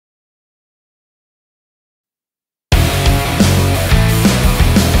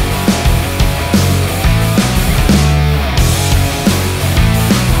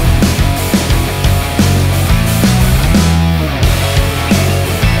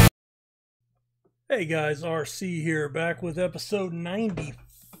Hey guys, RC here, back with episode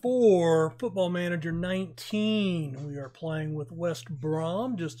 94, Football Manager 19. We are playing with West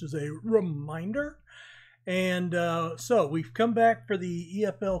Brom, just as a reminder. And so we've come back for the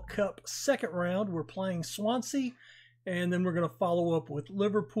EFL Cup second round. We're playing Swansea, and then we're going to follow up with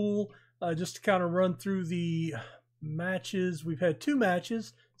Liverpool. Just to kind of run through the matches. We've had two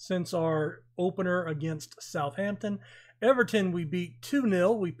matches since our opener against Southampton. Everton, we beat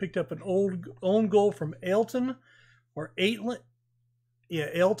 2-0. We picked up an own goal from Ailton,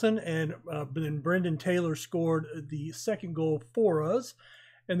 and then Brendan Taylor scored the second goal for us.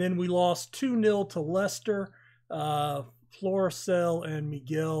 And then we lost 2-0 to Leicester. Floricel and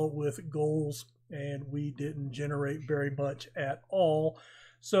Miguel with goals, and we didn't generate very much at all.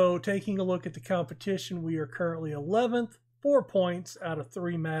 So taking a look at the competition, we are currently 11th, 4 points out of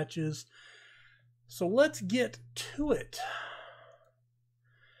 3 matches. So let's get to it.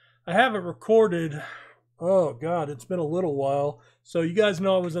 I haven't recorded, oh God, it's been a little while. So you guys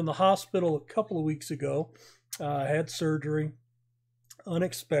know I was in the hospital a couple of weeks ago. I had surgery,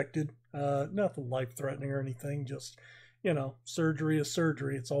 unexpected, nothing life-threatening or anything, just, surgery is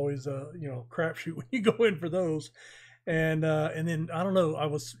surgery. It's always a, crapshoot when you go in for those. And then, I don't know, I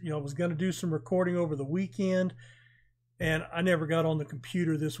was going to do some recording over the weekend. And I never got on the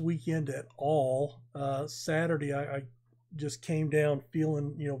computer this weekend at all. Saturday, I just came down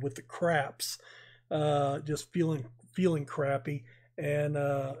feeling, with the craps, just feeling crappy, and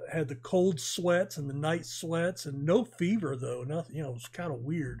had the cold sweats and the night sweats, and no fever though. Nothing, it was kind of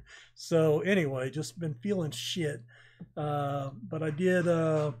weird. So anyway, just been feeling shit. But I did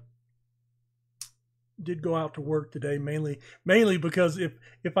go out to work today, mainly because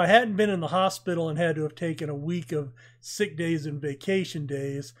if I hadn't been in the hospital and had to have taken a week of sick days and vacation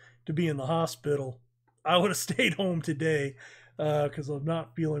days to be in the hospital, I would have stayed home today because I'm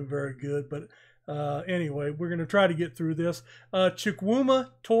not feeling very good. But anyway, we're going to try to get through this.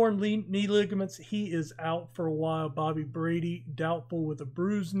 Chukwuma, torn knee ligaments. He is out for a while. Bobby Brady, doubtful with a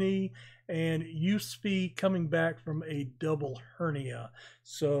bruised knee. And Yusfi coming back from a double hernia.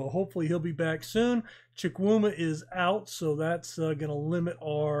 So hopefully he'll be back soon. Chukwuma is out, so that's going to limit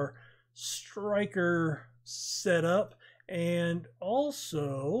our striker setup. And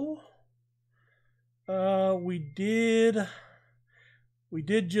also, we did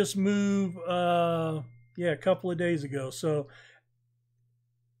just move, a couple of days ago. So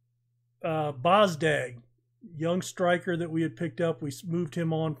Bozdag, young striker that we had picked up, we moved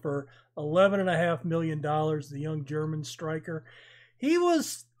him on for $11.5 million, the young German striker. He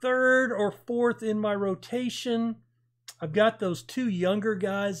was third or fourth in my rotation. I've got those two younger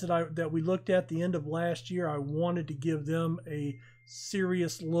guys that we looked at the end of last year. I wanted to give them a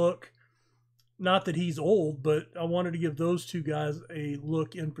serious look. Not that he's old, but I wanted to give those two guys a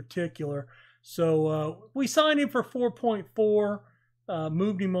look in particular. So we signed him for 4.4.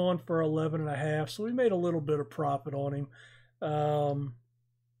 Moved him on for 11.5, so we made a little bit of profit on him.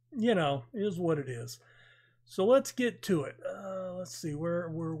 It is what it is. So let's get to it. Let's see, where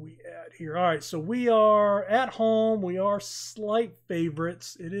are we at here? All right, so we are at home. We are slight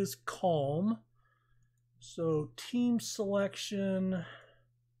favorites. It is calm. So team selection.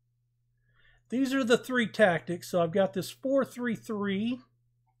 These are the 3 tactics. So I've got this 4-3-3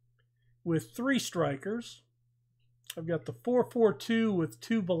 with 3 strikers. I've got the 4-4-2 with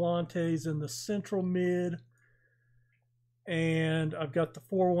 2 volantes in the central mid. And I've got the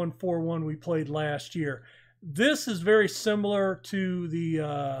 4-1-4-1 we played last year. This is very similar to the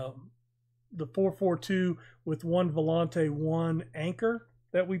 4-4-2 with 1 volante, 1 anchor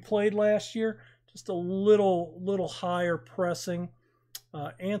that we played last year. Just a little higher pressing.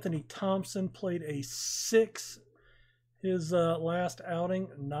 Anthony Thompson played a 6 his last outing.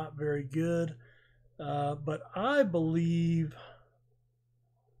 Not very good. But I believe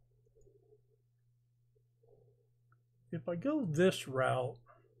if I go this route,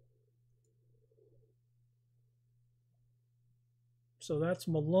 so that's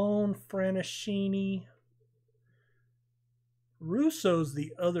Malone, Franiscini. Russo's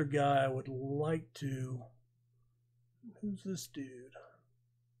the other guy I would like to. Who's this dude?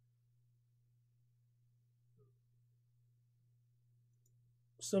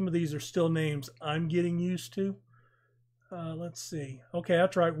 Some of these are still names I'm getting used to. Let's see. Okay,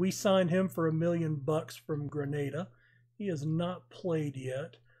 that's right. We signed him for $1 million from Grenada. He has not played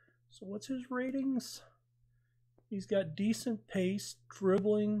yet. So what's his ratings? He's got decent pace,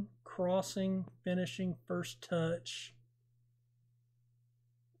 dribbling, crossing, finishing, first touch,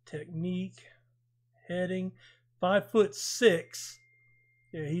 technique, heading. 5'6".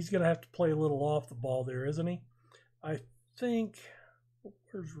 Yeah, he's going to have to play a little off the ball there, isn't he? I think,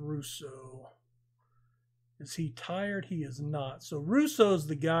 where's Russo? Is he tired? He is not. So Russo's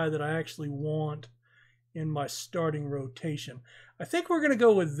the guy that I actually want in my starting rotation. I think we're going to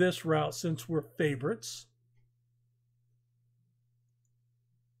go with this route since we're favorites.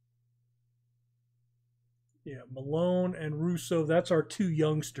 Yeah, Malone and Russo, that's our two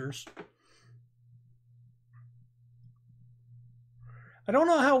youngsters. I don't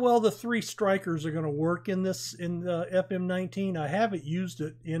know how well the three strikers are going to work in this in FM19. I haven't used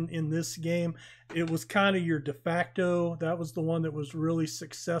it in this game. It was kind of your de facto. That was the one that was really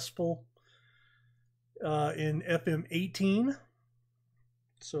successful in FM18.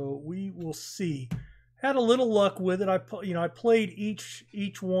 So we will see. Had a little luck with it. I played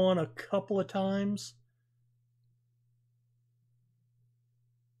each one a couple of times.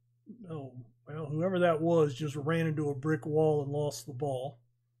 Oh, well, whoever that was just ran into a brick wall and lost the ball.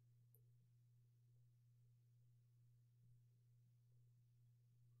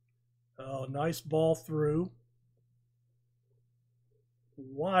 Oh, nice ball through.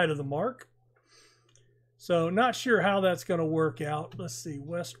 Wide of the mark. So not sure how that's going to work out. Let's see.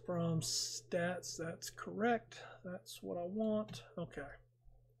 West Brom stats. That's correct. That's what I want. Okay.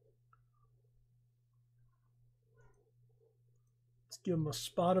 Let's give them a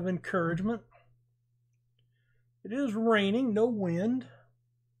spot of encouragement. It is raining, no wind.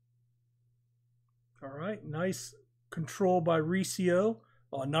 All right, nice control by Riccio.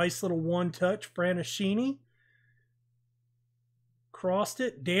 Oh, a nice little one-touch. Franiscini crossed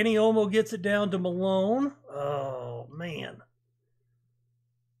it. Danny Olmo gets it down to Malone. Oh, man.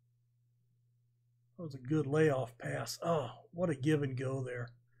 That was a good layoff pass. Oh, what a give and go there.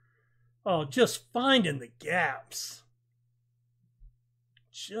 Oh, just finding the gaps.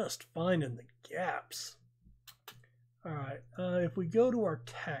 Just finding the gaps. All right, if we go to our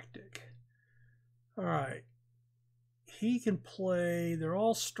tactic, all right, he can play, they're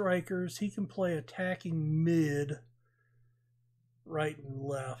all strikers, he can play attacking mid, right and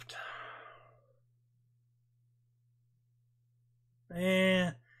left.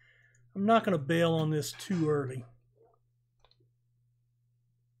 I'm not going to bail on this too early.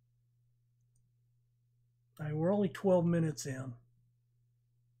 All right, we're only 12 minutes in.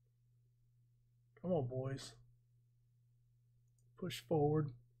 Come on, boys. Push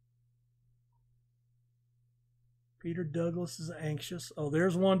forward. Peter Douglas is anxious. Oh,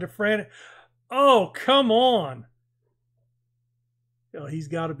 there's one to Fran. Oh, come on. Oh, he's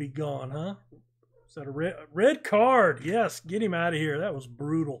got to be gone, huh? Is that a red card? Yes, get him out of here. That was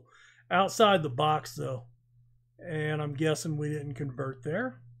brutal. Outside the box, though. And I'm guessing we didn't convert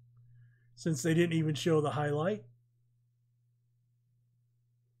there since they didn't even show the highlight.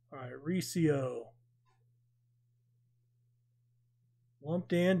 All right, Riccio.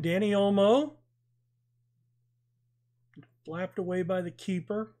 Lumped in. Danny Olmo. Flapped away by the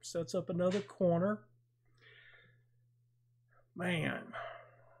keeper. Sets up another corner. Man.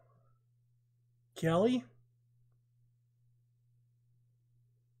 Kelly.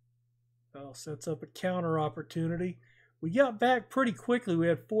 Oh, sets up a counter opportunity. We got back pretty quickly. We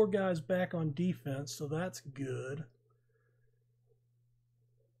had 4 guys back on defense, so that's good.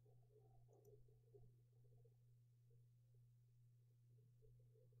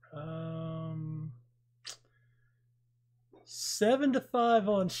 Um, 7-5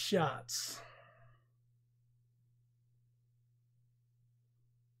 on shots.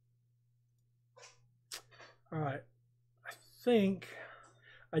 All right. I think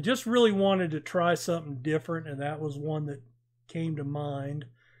I just really wanted to try something different, and that was one that came to mind.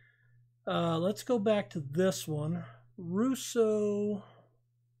 Let's go back to this one. Russo's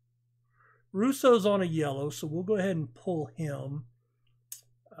on a yellow, so we'll go ahead and pull him.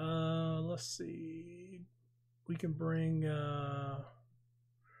 Let's see. We can bring,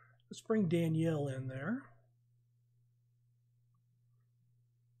 let's bring Danielle in there.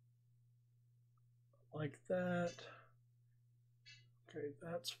 Like that. Okay,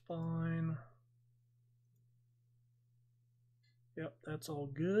 that's fine. Yep, that's all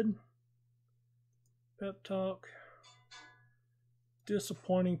good. Pep talk.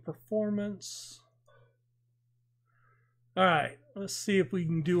 Disappointing performance. All right, let's see if we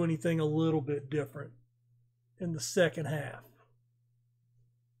can do anything a little bit different in the second half.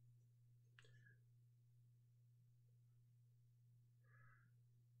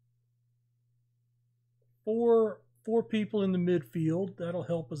 Four people in the midfield. That'll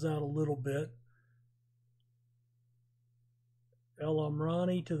help us out a little bit. El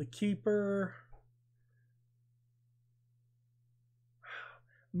Amrani to the keeper.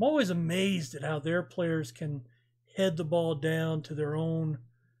 I'm always amazed at how their players can head the ball down to their own.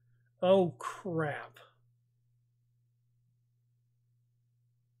 Oh, crap.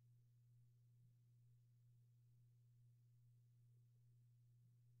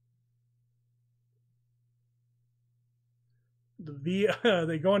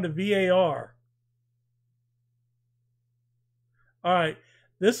 They going to VAR. All right.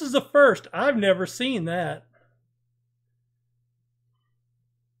 This is the first. I've never seen that.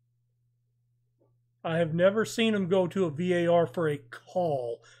 I have never seen them go to a VAR for a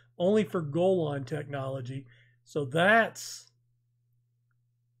call, only for goal line technology. So that's,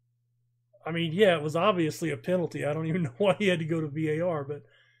 I mean, yeah, it was obviously a penalty. I don't even know why he had to go to VAR, but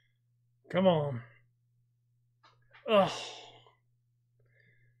come on. Oh,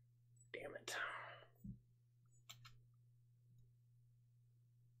 damn it.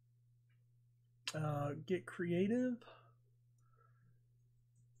 Get creative.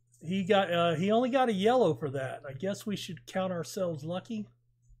 He only got a yellow for that. I guess we should count ourselves lucky.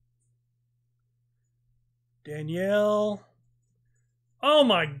 Danielle. Oh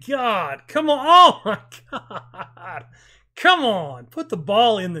my God. Come on. Oh my God. Come on. Put the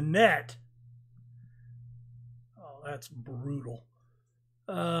ball in the net. Oh, that's brutal.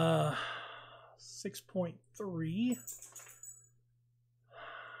 6.3.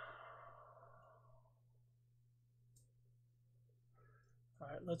 All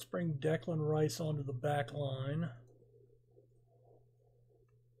right, let's bring Declan Rice onto the back line.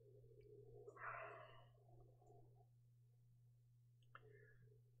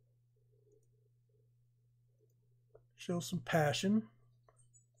 Show some passion.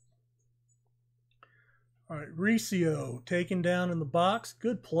 All right, Riccio taken down in the box.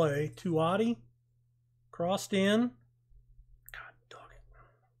 Good play. Tuati crossed in. God dog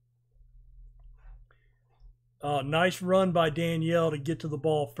it. Nice run by Danielle to get to the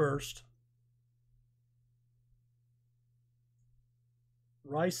ball first.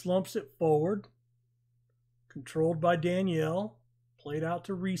 Rice lumps it forward. Controlled by Danielle. Played out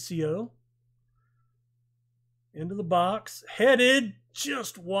to Riccio. Into the box. Headed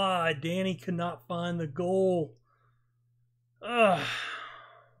just wide. Danny could not find the goal.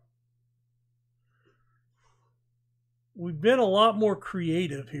 We've been a lot more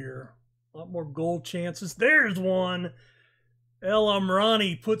creative here. A lot more goal chances. There's one. El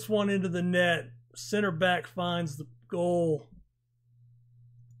Amrani puts one into the net. Center back finds the goal.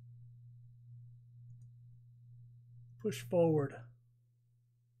 Push forward.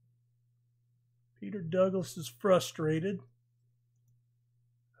 Peter Douglas is frustrated.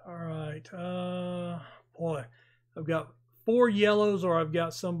 All right. Boy, I've got 4 yellows, or I've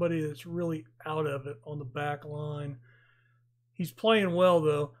got somebody that's really out of it on the back line. He's playing well,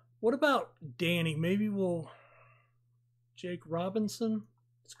 though. What about Danny? Maybe we'll... Jake Robinson?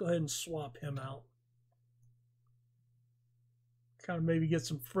 Let's go ahead and swap him out. Kind of maybe get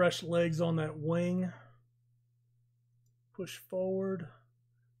some fresh legs on that wing. Push forward.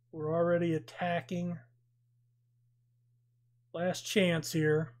 We're already attacking. Last chance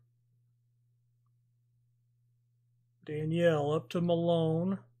here. Danielle up to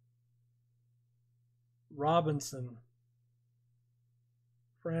Malone. Robinson.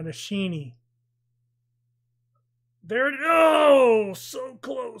 Franashini. There it is. Oh, so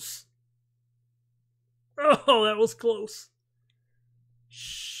close. Oh, that was close.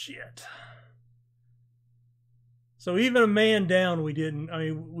 Shit. So even a man down, we didn't. I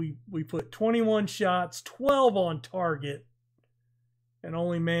mean, we put 21 shots, 12 on target, and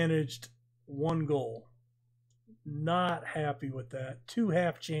only managed 1 goal. Not happy with that. 2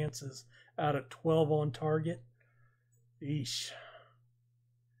 half chances out of 12 on target. Eesh.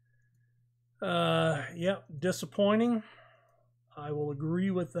 Yep, disappointing. I will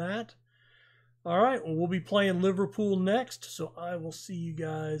agree with that. All right, well, we'll be playing Liverpool next, so I will see you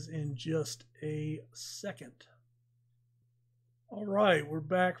guys in just a second. All right, we're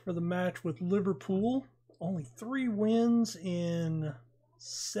back for the match with Liverpool. Only 3 wins in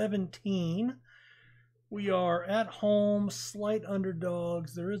 17. We are at home, slight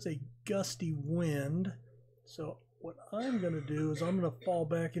underdogs. There is a gusty wind. So what I'm going to do is I'm going to fall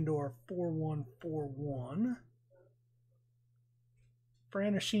back into our 4-1-4-1.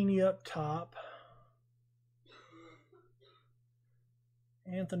 Franashini up top.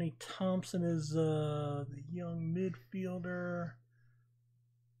 Anthony Thompson is the young midfielder.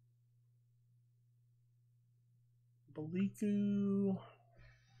 Baliku.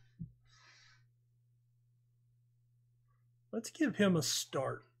 Let's give him a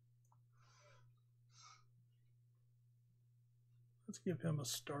start. Let's give him a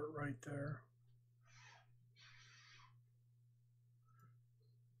start right there.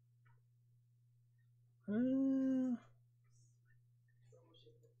 Let's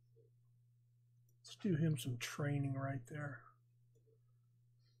do him some training right there.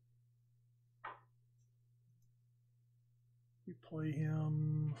 We play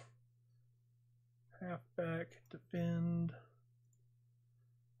him halfback, defend.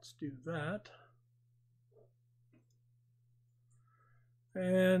 Let's do that.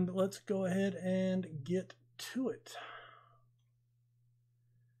 And let's go ahead and get to it.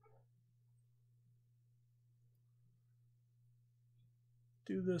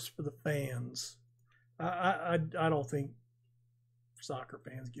 Do this for the fans. I don't think soccer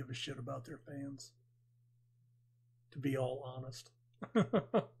fans give a shit about their fans, to be all honest. I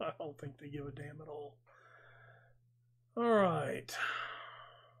don't think they give a damn at all. All right.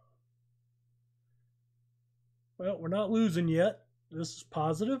 Well, we're not losing yet. This is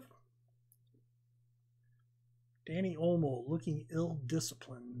positive. Danny Olmo looking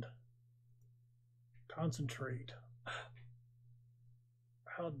ill-disciplined. Concentrate.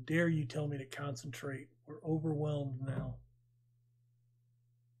 How dare you tell me to concentrate? We're overwhelmed now.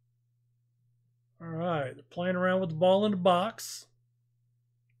 All right, they're playing around with the ball in the box.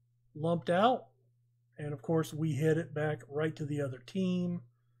 Lumped out. And of course, we hit it back right to the other team,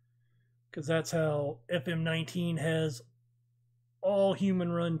 because that's how FM19 has all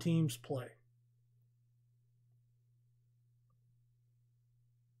human run teams play.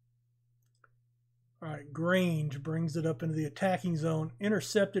 All right, Grange brings it up into the attacking zone,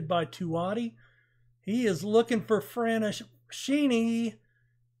 intercepted by Tuati. He is looking for Franishini,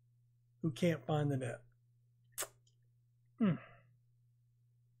 who can't find the net.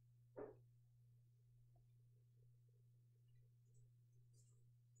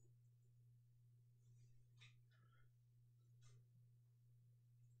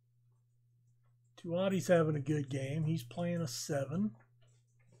 Tuati's having a good game. He's playing a 7.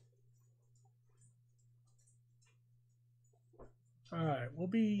 All right, we'll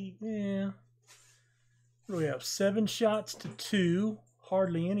be, what do we have? 7 shots to 2.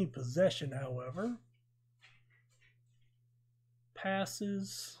 Hardly any possession, however.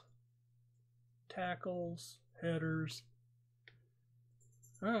 Passes, tackles, headers.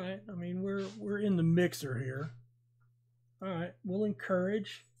 All right, I mean, we're in the mixer here. All right, we'll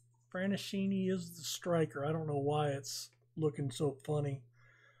encourage. Franishini is the striker. I don't know why it's looking so funny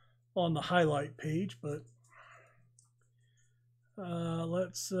on the highlight page, but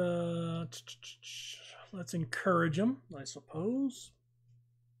let's encourage him, I suppose.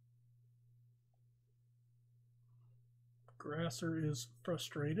 Grasser is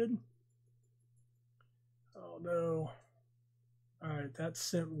frustrated. Oh no. All right, that's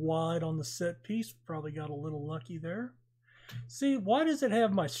sent wide on the set piece. Probably got a little lucky there. See, why does it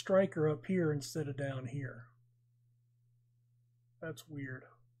have my striker up here instead of down here? That's weird.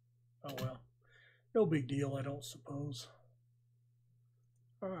 Oh well. No big deal, I don't suppose.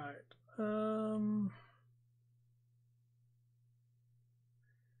 All right.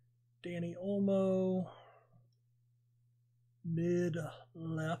 Danny Olmo, mid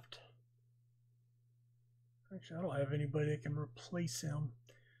left. Actually, I don't have anybody that can replace him.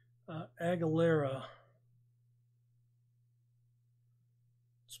 Aguilera.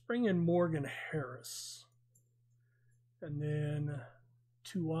 Let's bring in Morgan Harris. And then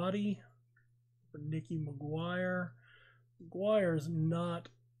Tuati for Nicky Maguire. Maguire's not,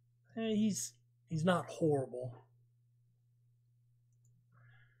 he's not horrible,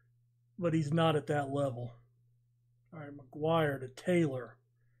 but he's not at that level. All right, Maguire to Taylor.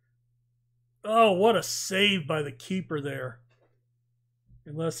 Oh, what a save by the keeper there.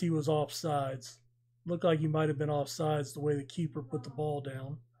 Unless he was offsides. Looked like he might have been offsides the way the keeper put the ball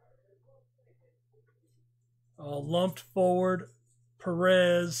down. Lumped forward.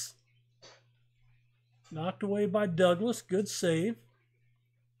 Perez. Knocked away by Douglas. Good save.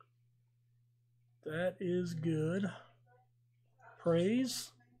 That is good.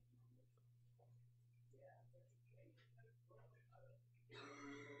 Praise.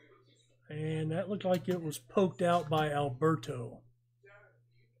 And that looked like it was poked out by Alberto.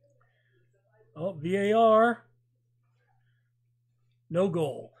 Oh, VAR. No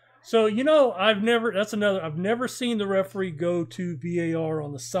goal. So, you know, I've never seen the referee go to VAR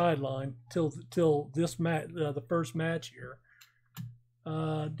on the sideline till this match, the first match here.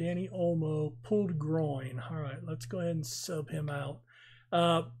 Danny Olmo pulled groin. All right, let's go ahead and sub him out.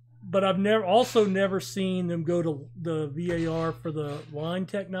 But I've never seen them go to the VAR for the line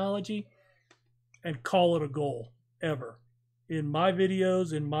technology and call it a goal, ever. In my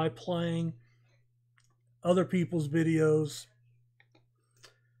videos, in my playing, other people's videos.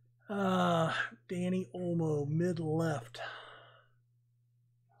 Danny Olmo, mid left.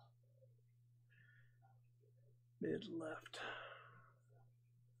 Mid left.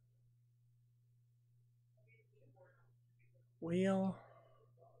 Wheel.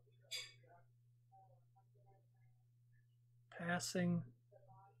 Passing.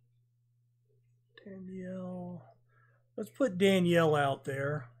 Danielle. Let's put Danielle out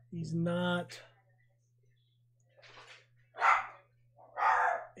there. He's not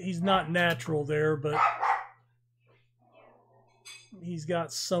natural there, but he's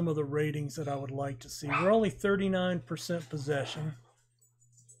got some of the ratings that I would like to see. We're only 39% possession.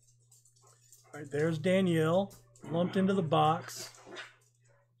 All right, there's Danielle, lumped into the box.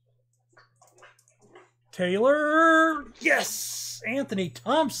 Taylor, yes! Anthony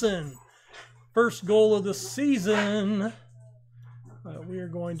Thompson, first goal of the season. We are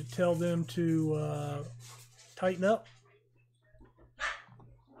going to tell them to tighten up.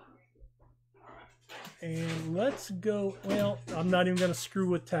 And let's go. Well, I'm not even going to screw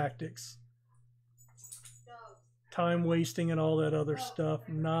with tactics. Time wasting and all that other stuff.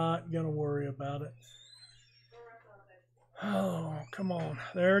 Not going to worry about it. Oh, come on.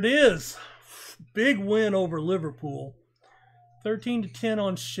 There it is. Big win over Liverpool. 13-10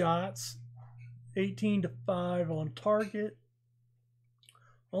 on shots. 18-5 on target.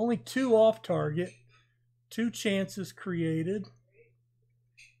 Only 2 off target. 2 chances created.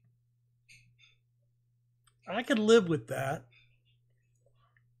 I could live with that.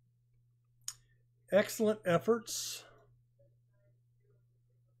 Excellent efforts.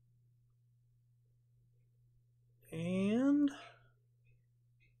 And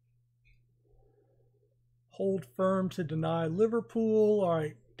hold firm to deny Liverpool. All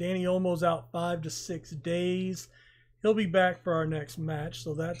right, Danny Olmo's out 5 to 6 days. He'll be back for our next match,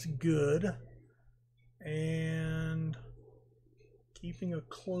 so that's good. And keeping a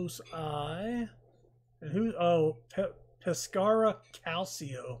close eye. And who? Oh, Pescara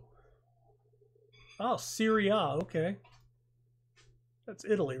Calcio. Oh, Serie A. Okay. That's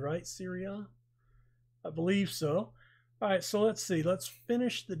Italy, right? Serie A? I believe so. All right, so let's see. Let's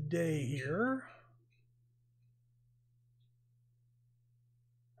finish the day here.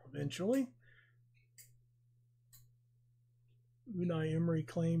 Eventually. Unai Emery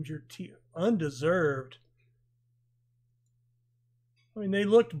claims your team. Undeserved. I mean, they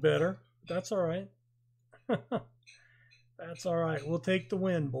looked better. That's all right. That's all right. We'll take the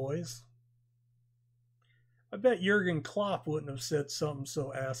win, boys. I bet Jurgen Klopp wouldn't have said something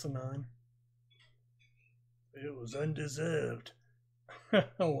so asinine. It was undeserved.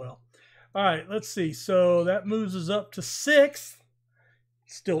 Oh, well. All right, let's see. So that moves us up to 6th.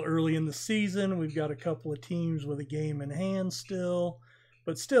 Still early in the season. We've got a couple of teams with a game in hand still.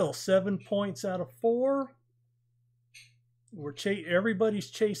 But still, 7 points out of 4. Everybody's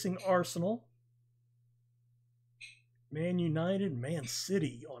chasing Arsenal. Man United, Man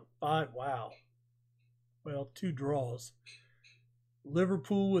City on 5. Wow. Well, 2 draws.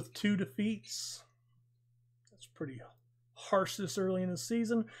 Liverpool with 2 defeats. That's pretty harsh this early in the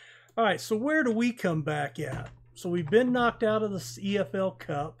season. All right, so where do we come back at? So we've been knocked out of the EFL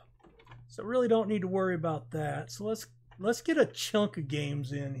Cup. So really don't need to worry about that. So let's get a chunk of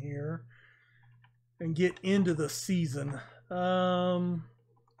games in here and get into the season.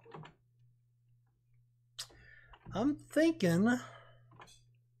 I'm thinking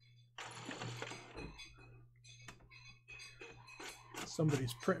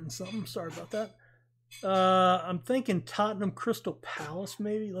somebody's printing something. Sorry about that. I'm thinking Tottenham Crystal Palace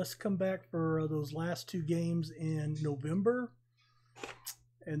maybe. Let's come back for those last 2 games in November.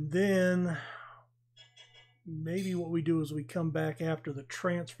 And then maybe what we do is we come back after the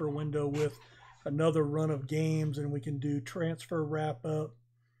transfer window with another run of games, and we can do transfer wrap-up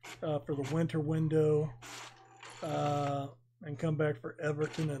for the winter window. And come back for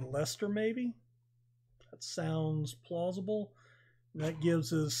Everton and Leicester maybe. That sounds plausible. And that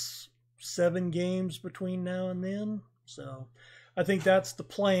gives us 7 games between now and then. So I think that's the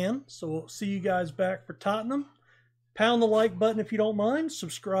plan. So we'll see you guys back for Tottenham. Pound the like button if you don't mind.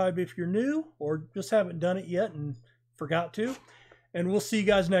 Subscribe if you're new or just haven't done it yet and forgot to. And we'll see you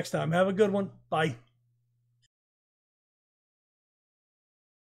guys next time. Have a good one. Bye.